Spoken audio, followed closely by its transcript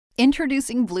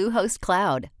Introducing Bluehost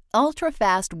Cloud,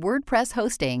 ultra-fast WordPress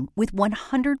hosting with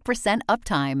 100%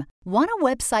 uptime. Want a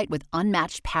website with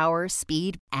unmatched power,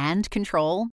 speed, and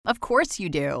control? Of course you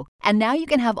do. And now you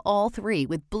can have all three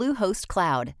with Bluehost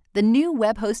Cloud, the new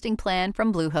web hosting plan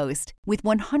from Bluehost. With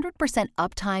 100%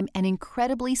 uptime and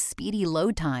incredibly speedy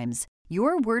load times,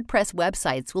 your WordPress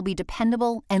websites will be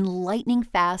dependable and lightning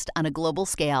fast on a global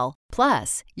scale.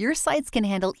 Plus, your sites can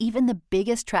handle even the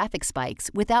biggest traffic spikes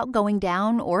without going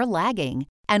down or lagging.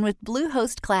 And with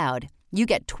Bluehost Cloud, you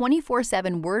get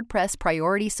 24/7 WordPress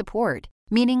priority support,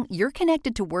 meaning you're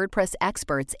connected to WordPress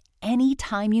experts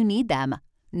anytime you need them.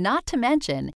 Not to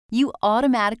mention, you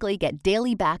automatically get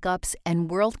daily backups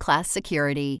and world-class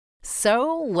security.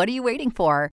 So, what are you waiting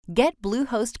for? Get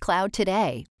Bluehost Cloud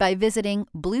today by visiting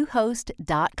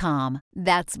Bluehost.com.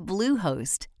 That's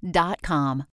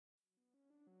Bluehost.com.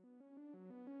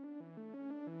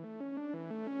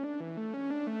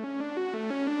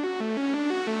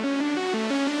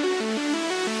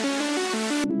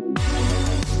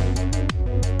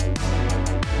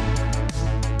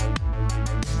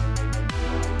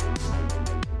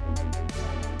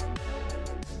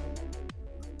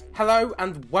 Hello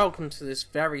and welcome to this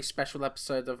very special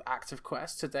episode of Active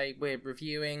Quest. Today we're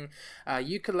reviewing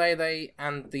Yooka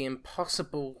and the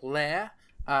Impossible Lair.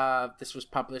 This was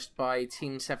published by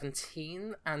Team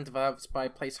 17 and developed by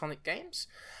Platonic Games.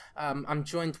 I'm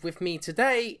joined with me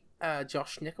today,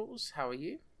 Josh Nichols. How are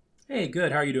you? Hey,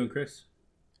 good. How are you doing, Chris?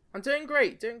 I'm doing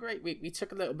great. We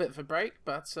took a little bit of a break,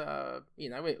 but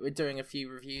we're doing a few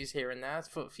reviews here and there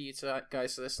for you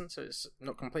guys to listen, so it's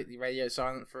not completely radio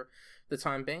silent for the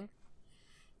time being.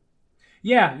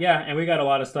 Yeah, and we got a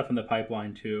lot of stuff in the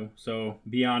pipeline too. So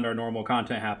beyond our normal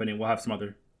content happening, we'll have some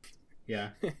other.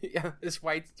 Yeah. Yeah, it's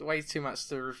way too much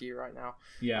to review right now.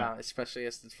 Yeah. Especially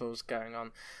as the fall's going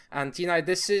on, and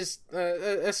this is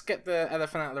let's get the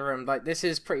elephant out of the room. Like, this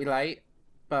is pretty late,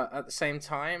 but at the same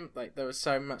time, like, there was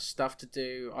so much stuff to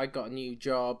do. I got a new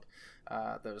job.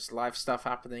 There was live stuff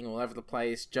happening all over the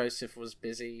place. Joseph was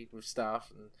busy with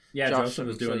stuff. And yeah, Josh, Joseph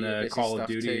was doing the Call of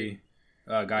Duty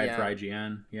guide for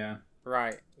IGN. Yeah.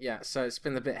 Right. Yeah. So it's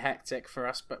been a bit hectic for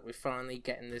us, but we're finally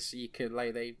getting this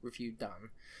Yooka review done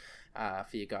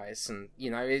for you guys. And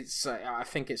it's I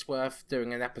think it's worth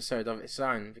doing an episode of its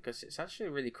own because it's actually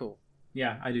really cool.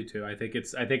 Yeah, I do too. I think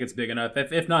it's big enough,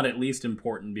 if not at least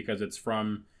important, because it's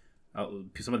from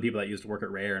some of the people that used to work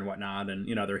at Rare and whatnot, and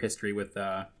their history with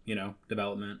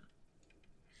development.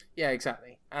 Yeah,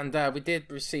 exactly. And we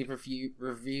did receive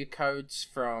review codes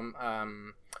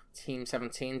from Team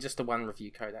 17, just the one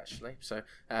review code actually. So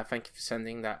thank you for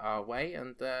sending that our way,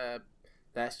 and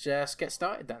let's just get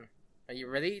started then. Are you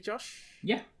ready, Josh?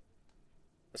 Yeah.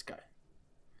 Let's go.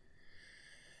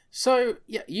 So,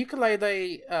 yeah, Yooka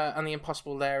and the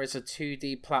Impossible Lair is a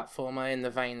 2D platformer in the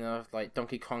vein of like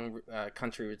Donkey Kong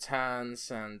Country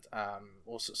Returns and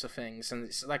all sorts of things, and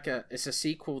it's a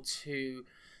sequel to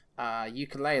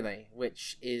Yooka,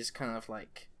 which is kind of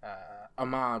like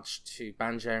homage to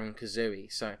Banjo and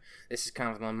Kazooie. So this is kind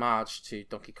of an homage to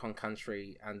Donkey Kong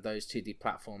Country and those 2D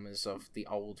platformers of the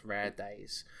old Rare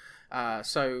days.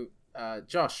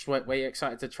 Josh, were you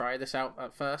excited to try this out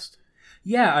at first?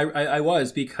 Yeah, I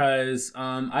was, because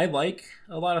I like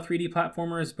a lot of 3D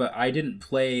platformers, but I didn't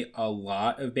play a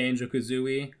lot of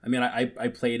Banjo-Kazooie. I mean, I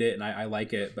played it and I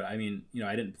like it, but I mean,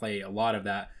 I didn't play a lot of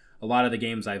that. A lot of the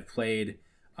games I've played,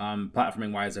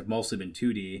 platforming-wise, have mostly been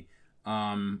 2D,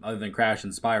 other than Crash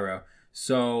and Spyro.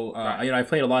 So, right. I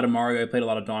played a lot of Mario, I played a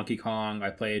lot of Donkey Kong, I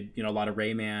played, a lot of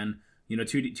Rayman.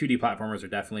 2D platformers are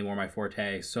definitely more my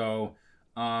forte. So,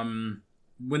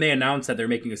 when they announced that they're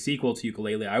making a sequel to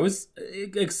Yooka, I was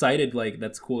excited, like,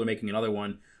 that's cool, they're making another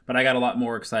one. But I got a lot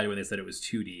more excited when they said it was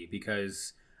 2D,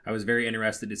 because I was very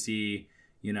interested to see,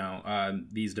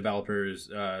 these developers,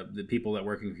 the people that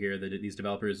working here, these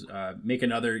developers make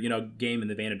another, game in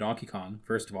the vein of Donkey Kong,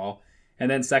 first of all. And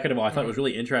then second of all, I thought it was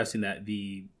really interesting that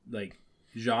the,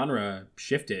 genre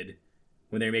shifted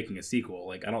when they were making a sequel.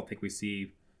 Like, I don't think we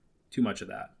see too much of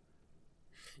that.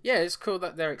 Yeah, it's cool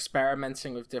that they're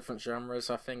experimenting with different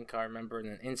genres. I think I remember in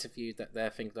an interview that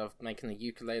they're thinking of making a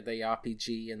Yooka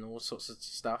RPG and all sorts of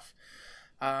stuff.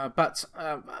 But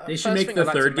they should make the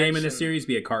third game in the series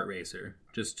be a kart racer,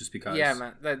 just because. Yeah,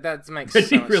 man, that makes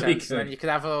so much really sense. And then you could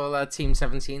have all Team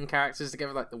 17 characters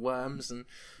together, like the worms and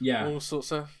all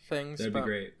sorts of things. That'd be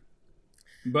great.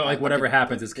 But whatever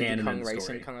happens is canon in the story.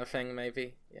 Racing kind of thing,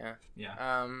 maybe. Yeah.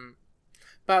 Yeah.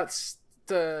 But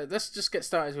let's just get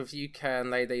started with Yooka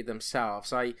and Laylee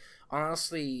themselves. I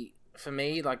honestly, for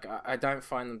me, I don't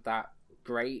find them that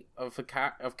great of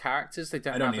characters. They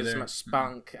don't don't have as either. much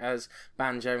spunk as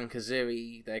Banjo and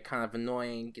Kazooie. They're kind of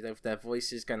annoying, with their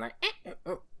voices going like.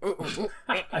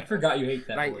 I forgot you hate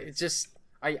that voice. Just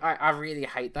I really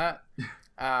hate that.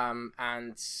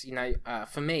 And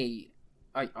for me,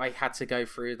 I had to go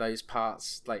through those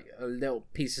parts, like little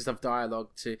pieces of dialogue,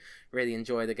 to really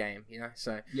enjoy the game,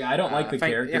 so yeah, I don't like the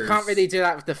characters. I can't really do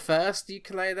that with the first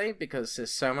Yooka-Laylee because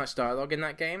there's so much dialogue in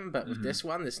that game, but with this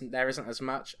one there isn't as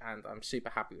much, and I'm super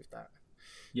happy with that.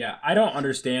 Yeah, I don't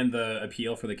understand the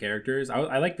appeal for the characters.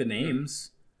 I like the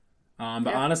names,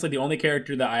 but honestly the only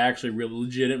character that I actually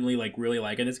legitimately really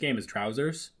like in this game is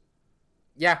Trousers.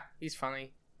 Yeah, he's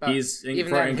funny. He's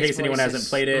in case anyone hasn't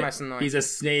played it, he's a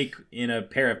snake in a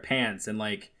pair of pants, and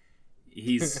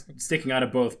he's sticking out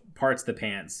of both parts of the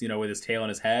pants, with his tail and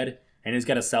his head, and he's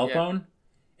got a cell phone,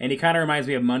 and he kind of reminds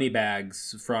me of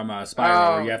Moneybags from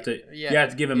Spyro, where you have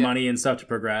to give him money and stuff to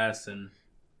progress, and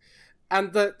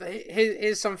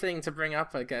here's something to bring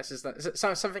up, I guess, is that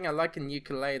something I like in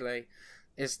Yooka-Laylee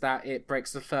is that it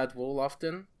breaks the third wall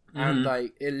often. And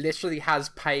it literally has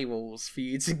paywalls for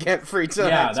you to get through to the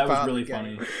next that part was really of the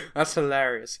game. funny. That's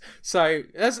hilarious. So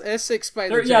let's explain.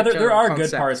 There are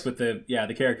good parts with the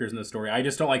characters in the story. I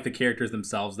just don't like the characters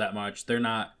themselves that much. They're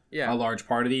not a large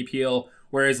part of the appeal.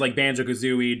 Whereas like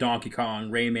Banjo-Kazooie, Donkey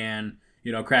Kong, Rayman,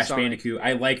 Crash Bandicoot,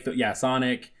 I like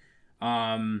Sonic,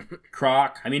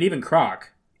 Croc. I mean, even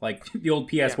Croc, like the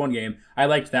old PS1 game, I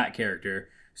liked that character.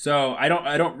 So I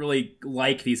don't really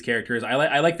like these characters.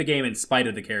 I like the game in spite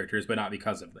of the characters, but not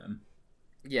because of them.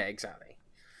 Yeah, exactly.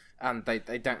 And they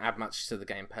don't add much to the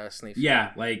game personally.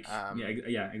 Exactly. I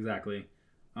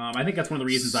think that's one of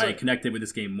the reasons I connected with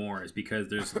this game more, is because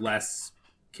there's less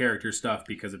character stuff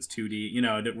because it's 2D.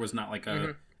 It was not like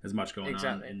as much going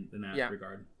on in that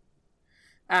regard.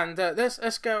 And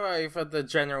let's go over the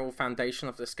general foundation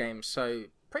of this game. So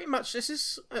pretty much this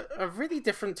is a really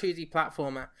different 2D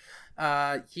platformer.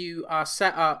 You are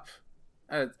set up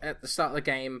at the start of the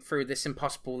game through this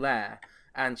impossible lair,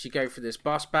 and you go through this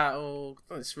boss battle.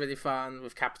 It's really fun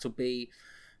with capital B,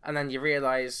 and then you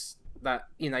realize that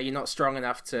you're not strong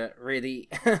enough to really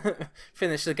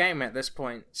finish the game at this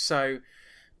point. So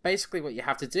basically what you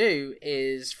have to do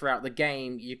is throughout the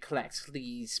game you collect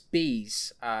these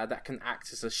bees that can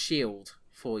act as a shield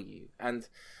for you, and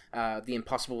the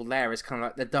impossible lair is kind of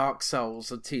like the Dark Souls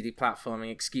of 2D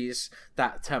platforming. Excuse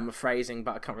that term of phrasing,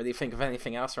 but I can't really think of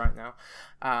anything else right now.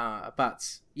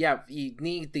 But yeah, you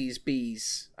need these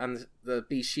bees and the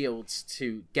bee shields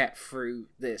to get through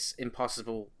this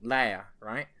impossible lair,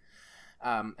 right?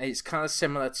 It's kind of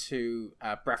similar to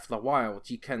Breath of the Wild.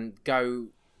 You can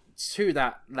go to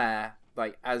that lair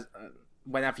as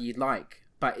whenever you'd like,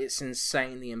 but it's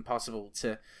insanely impossible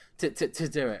to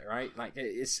do it, right?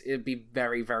 It'd be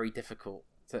very, very difficult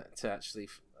to actually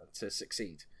to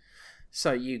succeed.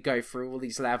 So you go through all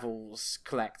these levels,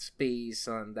 collect bees,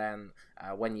 and then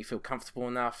when you feel comfortable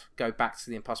enough, go back to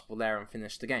the impossible lair and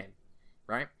finish the game,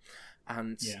 right?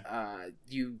 And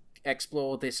you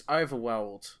explore this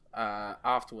overworld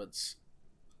afterwards,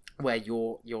 where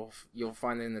you're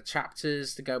finding the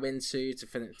chapters to go into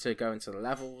to go into the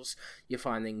levels. You're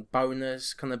finding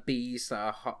bonus kind of bees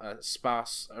that are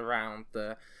dispersed around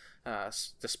the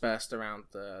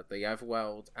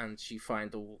overworld, and you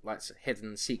find all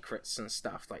hidden secrets and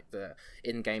stuff, like the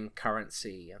in-game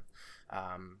currency and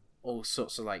all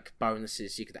sorts of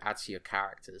bonuses you could add to your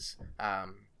characters.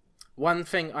 One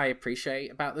thing I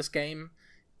appreciate about this game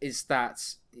is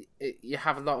that you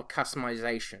have a lot of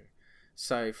customization.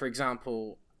 So, for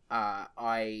example,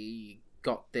 I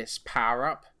got this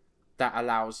power-up that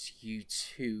allows you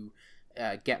to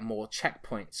get more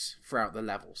checkpoints throughout the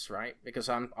levels, right? Because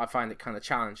I find it kind of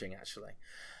challenging, actually.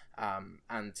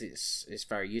 And it's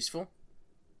very useful.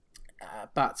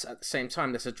 But at the same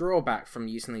time, there's a drawback from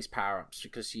using these power-ups,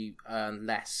 because you earn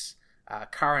less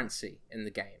currency in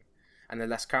the game. And the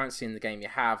less currency in the game you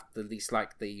have, the least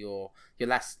likely you're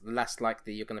less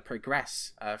likely you're going to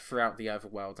progress throughout the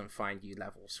overworld and find new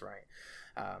levels, right?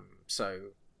 So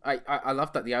I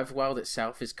love that the overworld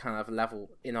itself is kind of a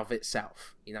level in of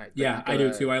itself, Yeah, I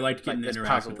do too. I liked getting to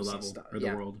interact with the level or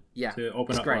the world, to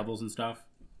open up levels and stuff.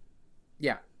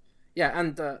 Yeah,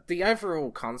 and the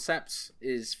overall concept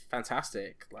is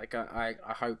fantastic. I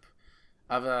hope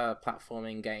other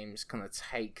platforming games kind of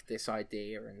take this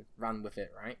idea and run with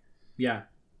it, right? Yeah.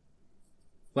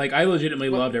 I legitimately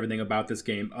loved everything about this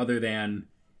game, other than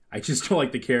I just don't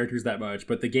like the characters that much.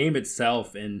 But the game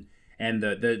itself and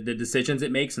the decisions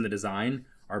it makes and the design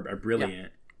are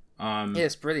brilliant. Yeah,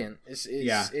 it's brilliant.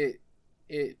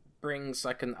 It brings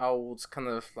an old kind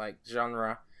of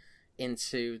genre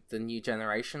into the new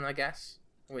generation, I guess,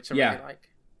 which I really like.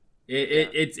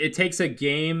 It takes a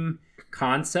game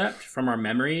concept from our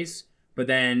memories, but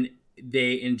then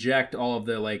they inject all of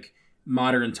the like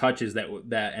modern touches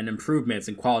that and improvements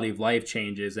and quality of life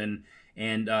changes and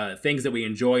things that we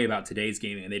enjoy about today's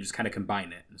gaming, and they just kind of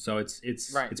combine it. So it's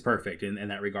perfect in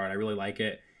that regard. I really like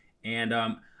it, and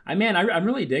I'm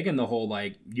really digging the whole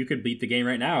like you could beat the game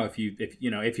right now if you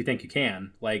think you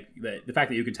can, like the fact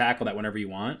that you can tackle that whenever you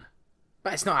want.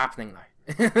 But it's not happening though.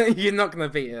 You're not going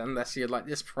to beat it unless you're like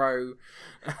this pro.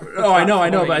 Oh, I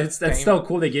know, but that's still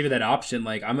cool. They gave you that option.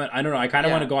 Like I don't know. I kind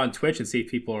of want to go on Twitch and see if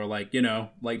people are like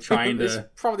like trying to. It's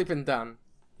probably been done.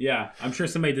 Yeah, I'm sure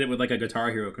somebody did it with like a Guitar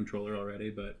Hero controller already,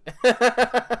 but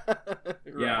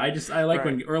yeah, I like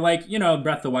when or like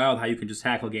Breath of the Wild, how you can just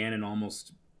tackle Ganon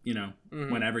almost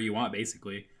whenever you want.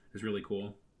 Basically, is really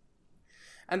cool.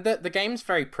 And the game's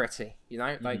very pretty,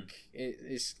 like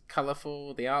it's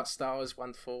colourful. The art style is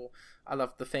wonderful. I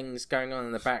love the things going on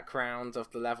in the background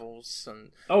of the levels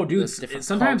and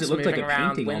sometimes it looked like a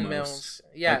painting windmills. Almost.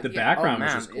 Yeah, like the background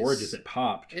was just gorgeous. It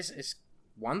popped. It's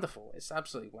wonderful. It's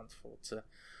absolutely wonderful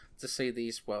to see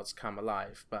these worlds come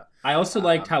alive. But I also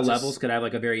liked how levels could have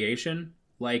like a variation.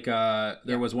 Like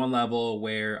there was one level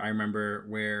where I remember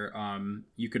where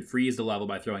you could freeze the level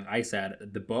by throwing ice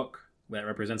at the book that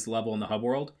represents the level in the hub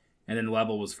world, and then the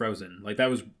level was frozen. Like that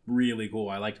was really cool.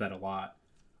 I liked that a lot.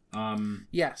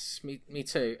 Yes, me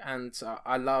too. And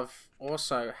I love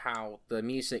also how the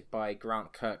music by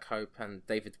Grant Kirkhope and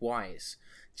David Wise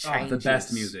changes. The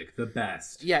best music, the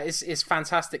best. Yeah, it's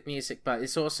fantastic music, but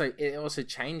it also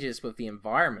changes with the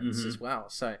environments as well.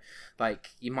 So like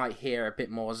you might hear a bit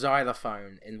more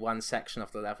xylophone in one section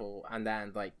of the level, and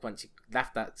then like once you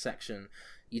left that section,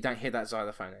 you don't hear that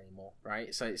xylophone anymore,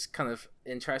 right? So it's kind of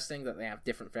interesting that they have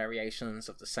different variations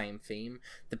of the same theme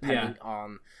depending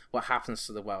on what happens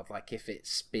to the world. Like if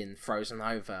it's been frozen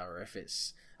over, or if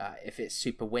it's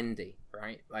super windy,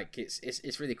 right? Like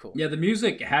it's really cool. Yeah, the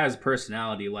music has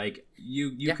personality. Like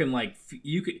you can like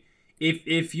you could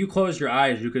if you close your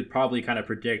eyes, you could probably kind of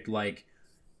predict like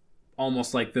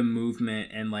almost like the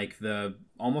movement and like the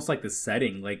almost like the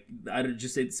setting. Like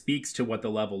it speaks to what the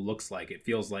level looks like. It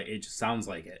feels like it just sounds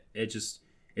like it.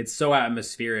 It's so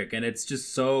atmospheric, and it's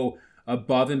just so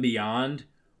above and beyond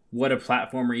what a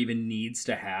platformer even needs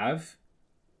to have.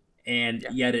 And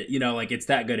yet it, like it's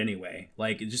that good anyway.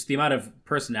 Like just the amount of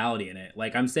personality in it.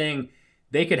 Like I'm saying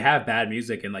they could have bad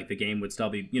music and like the game would still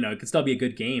be, it could still be a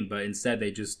good game, but instead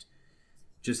they just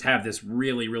have this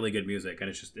really, really good music,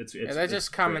 and they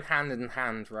just come in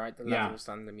hand, right? The levels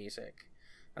and the music,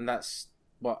 and that's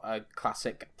what a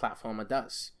classic platformer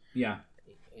does. Yeah,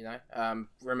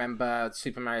 remember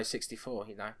Super Mario 64?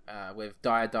 With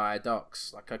Dire Dire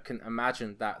Docks. Like I couldn't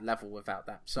imagine that level without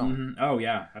that song. Mm-hmm. Oh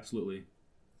yeah, absolutely.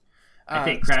 I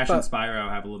think Crash and Spyro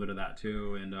have a little bit of that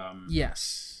too, and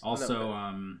yes. Also,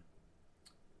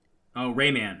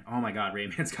 Rayman. Oh my God,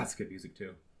 Rayman's got some good music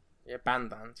too. Yeah,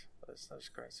 Band. That's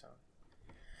a great song.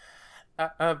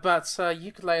 But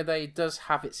Yooka-Laylee does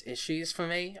have its issues for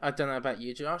me. I don't know about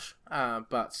you, Josh,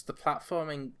 but the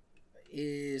platforming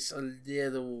is a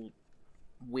little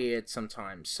weird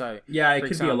sometimes. So yeah, it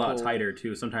could be a lot tighter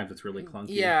too. Sometimes it's really clunky.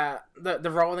 Yeah,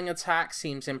 the rolling attack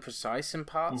seems imprecise in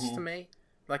parts to me.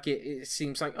 Like it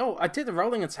seems like, oh, I did a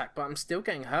rolling attack, but I'm still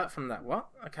getting hurt from that. What?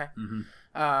 Okay. Mm-hmm.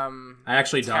 I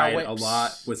actually died a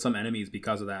lot with some enemies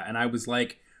because of that, and I was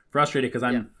like frustrated because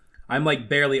I'm like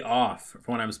barely off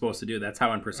from what I'm supposed to do. That's how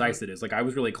imprecise it is. Like I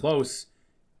was really close,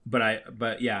 but I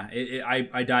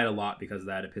died a lot because of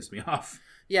that. It pissed me off.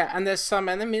 Yeah, and there's some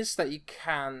enemies that you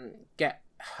can get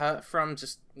hurt from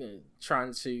just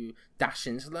trying to dash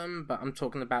into them, but I'm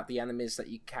talking about the enemies that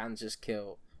you can just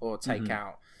kill or take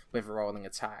out with a rolling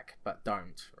attack, but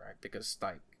don't, right? Because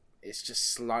like it's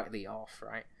just slightly off,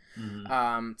 right?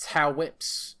 Tail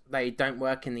whips, they don't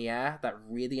work in the air. That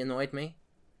really annoyed me.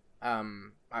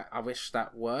 I wish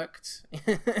that worked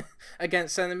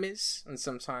against enemies, and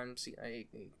sometimes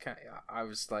I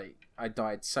was like, I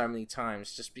died so many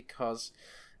times just because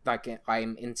like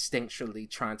I'm instinctually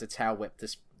trying to tail whip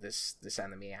this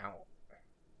enemy out.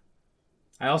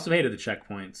 I also hated the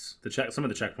checkpoints. Some of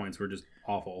the checkpoints were just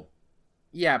awful.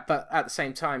 Yeah, but at the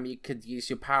same time, you could use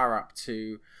your power up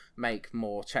to make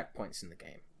more checkpoints in the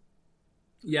game.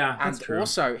 Yeah, that's true. And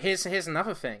also, here's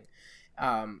another thing.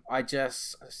 I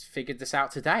just figured this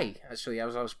out today, actually,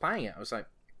 as I was playing it. I was like,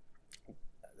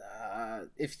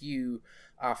 if you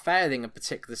are failing a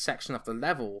particular section of the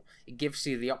level, it gives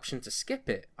you the option to skip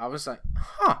it. I was like,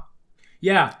 huh.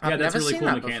 Yeah, that's a really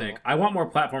cool mechanic. Before. I want more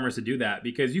platformers to do that,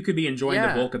 because you could be enjoying the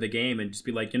bulk of the game and just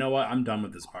be like, you know what, I'm done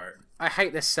with this part. I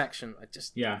hate this section. I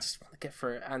just want to get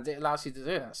through it, and it allows you to do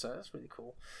that, so that's really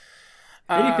cool.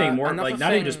 Anything more like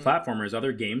not even just platformers,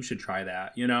 other games should try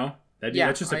that.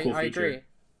 That's just a cool feature. I agree.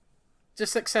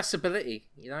 Just accessibility,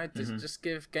 just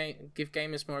give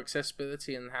gamers more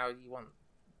accessibility in how you want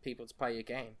people to play your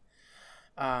game.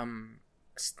 I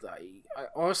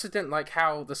also didn't like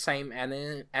how the same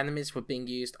enemies were being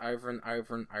used over and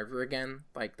over and over again.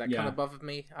 Like that kind of bothered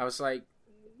me. I was like,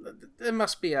 there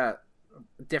must be a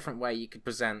different way you could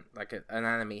present like an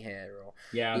enemy here. Or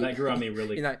that grew on me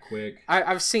really quick.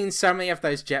 I've seen so many of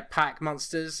those jetpack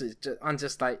monsters. I'm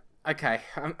just like, okay,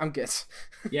 I'm good.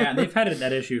 Yeah, they've had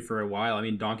that issue for a while. I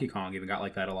mean, Donkey Kong even got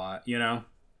like that a lot.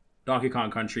 Donkey Kong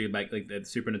Country, like the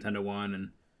Super Nintendo one,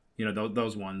 and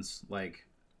those ones like,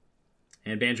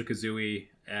 and Banjo-Kazooie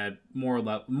had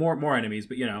more enemies,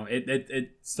 but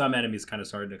some enemies kind of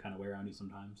started to kind of wear on you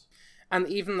sometimes. And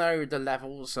even though the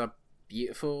levels are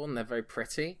beautiful and they're very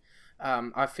pretty,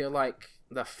 I feel like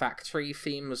the factory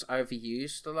theme was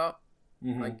overused a lot.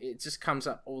 Mm-hmm. Like it just comes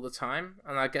up all the time,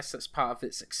 and I guess that's part of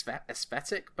its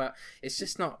aesthetic, but it's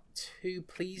just not too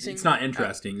pleasing. It's not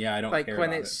interesting. I don't care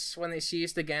when it's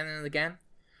used again and again.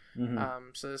 Mm-hmm.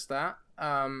 So there's that.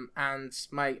 And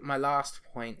my last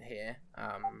point here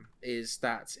is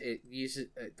that it uses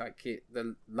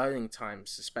the loading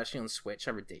times, especially on Switch,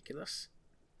 are ridiculous.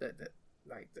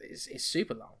 It's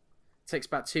super long. It takes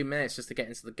about 2 minutes just to get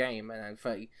into the game, and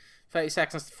then 30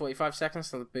 seconds to 45 seconds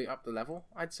to boot up the level,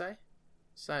 I'd say.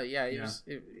 So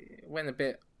it went a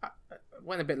bit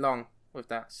long with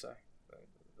that. So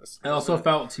it also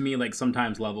felt to me like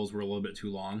sometimes levels were a little bit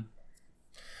too long.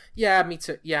 Yeah, me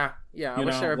too. Yeah. I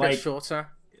wish they were a bit shorter.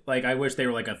 Like I wish they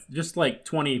were just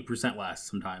 20% less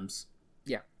sometimes.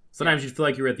 Yeah. Sometimes you feel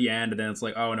like you're at the end, and then it's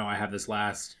like, oh no, I have this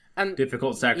last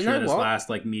difficult section and this last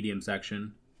medium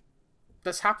section.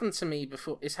 That's happened to me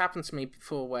before. It's happened to me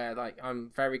before where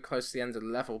I'm very close to the end of the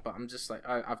level, but I'm just like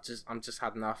I'm just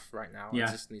had enough right now. Yeah.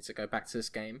 I just need to go back to this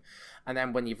game. And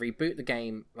then when you reboot the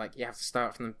game, you have to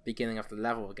start from the beginning of the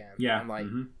level again. Yeah. I'm like,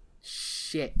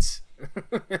 shit.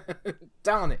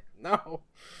 Darn it. No.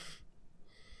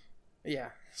 Yeah.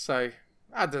 So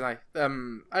I don't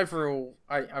know. Overall,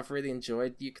 I've really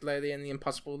enjoyed Yooka-Laylee and the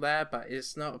Impossible Lair, but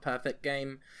it's not a perfect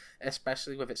game,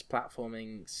 especially with its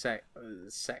platforming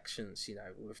sections.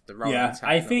 With the rolling attack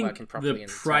I not think working properly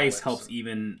the price helps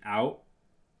even out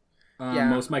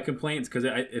most of my complaints, because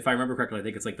if I remember correctly, I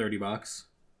think it's like $30.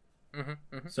 Mm-hmm,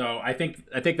 mm-hmm. So I think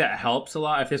that helps a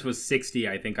lot. If this was $60,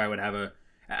 I think I would have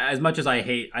as much as I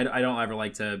don't ever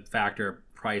like to factor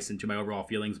price into my overall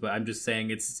feelings, but I'm just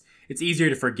saying it's easier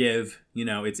to forgive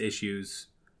its issues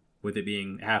with it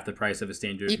being half the price of a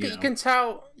standard. You can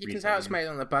tell it's made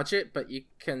on a budget, but you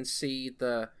can see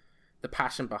the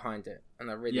passion behind it, and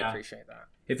I really appreciate that.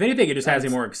 If anything, it just has me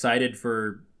more excited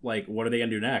for what are they gonna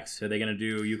do next? Are they gonna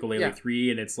do Yooka-Laylee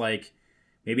 3? And it's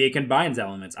maybe it combines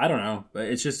elements. I don't know, but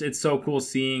it's so cool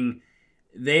seeing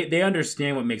they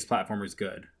understand what makes platformers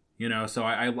good. So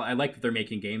I like that they're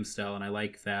making games still, and I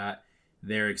like that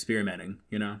they're experimenting.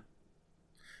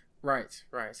 Right.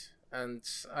 And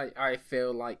I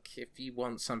feel like if you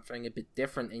want something a bit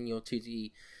different in your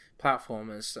 2D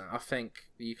platformers, I think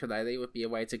Yooka-Laylee would be a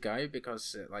way to go,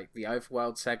 because the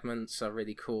overworld segments are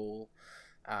really cool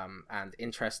and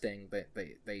interesting.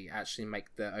 They actually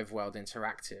make the overworld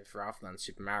interactive rather than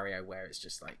Super Mario, where it's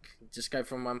just just go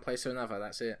from one place to another,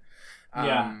 that's it.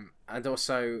 And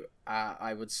also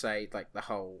I would say the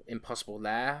whole Impossible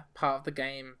Lair part of the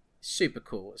game, super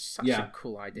cool. It's such a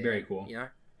cool idea. Very cool.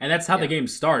 And that's how the game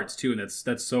starts too, and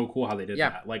that's so cool how they did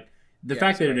that. The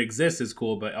fact that it exists is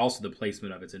cool, but also the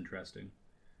placement of it's interesting.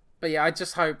 But I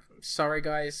just hope. Sorry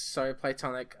guys, sorry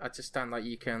Platonic. I just don't like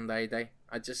Yooka and Laylee.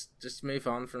 I just move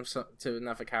on to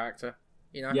another character.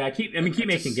 Yeah, keep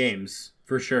making games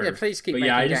for sure. Yeah, please keep. But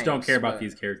I just don't care about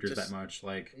these characters that much.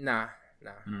 Nah. I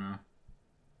don't know.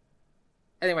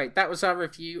 Anyway, that was our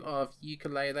review of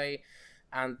Yooka-Laylee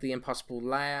and the Impossible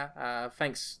Lair.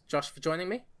 Thanks, Josh, for joining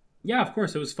me. Yeah, of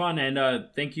course, it was fun, and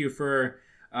thank you for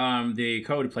the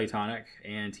code Platonic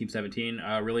and Team 17.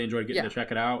 Really enjoyed getting to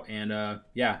check it out, and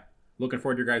looking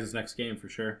forward to your guys' next game for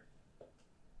sure.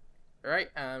 All right,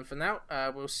 for now,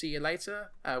 we'll see you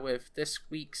later with this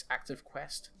week's Active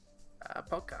Quest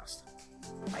podcast.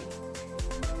 Bye.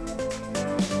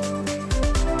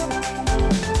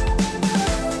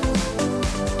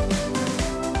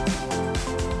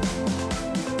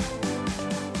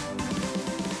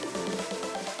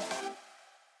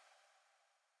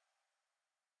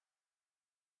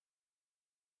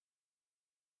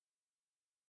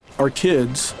 Our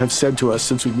kids have said to us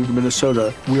since we moved to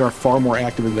Minnesota, we are far more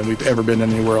active than we've ever been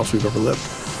anywhere else we've ever lived.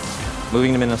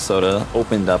 Moving to Minnesota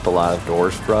opened up a lot of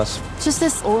doors for us. Just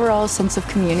this overall sense of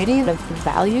community, the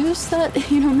values that,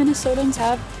 Minnesotans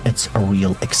have. It's a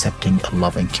real accepting,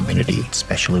 loving community,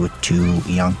 especially with 2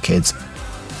 young kids.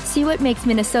 See what makes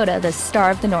Minnesota the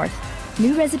star of the North.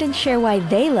 New residents share why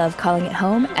they love calling it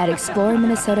home at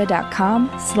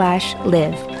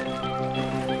exploreminnesota.com/live.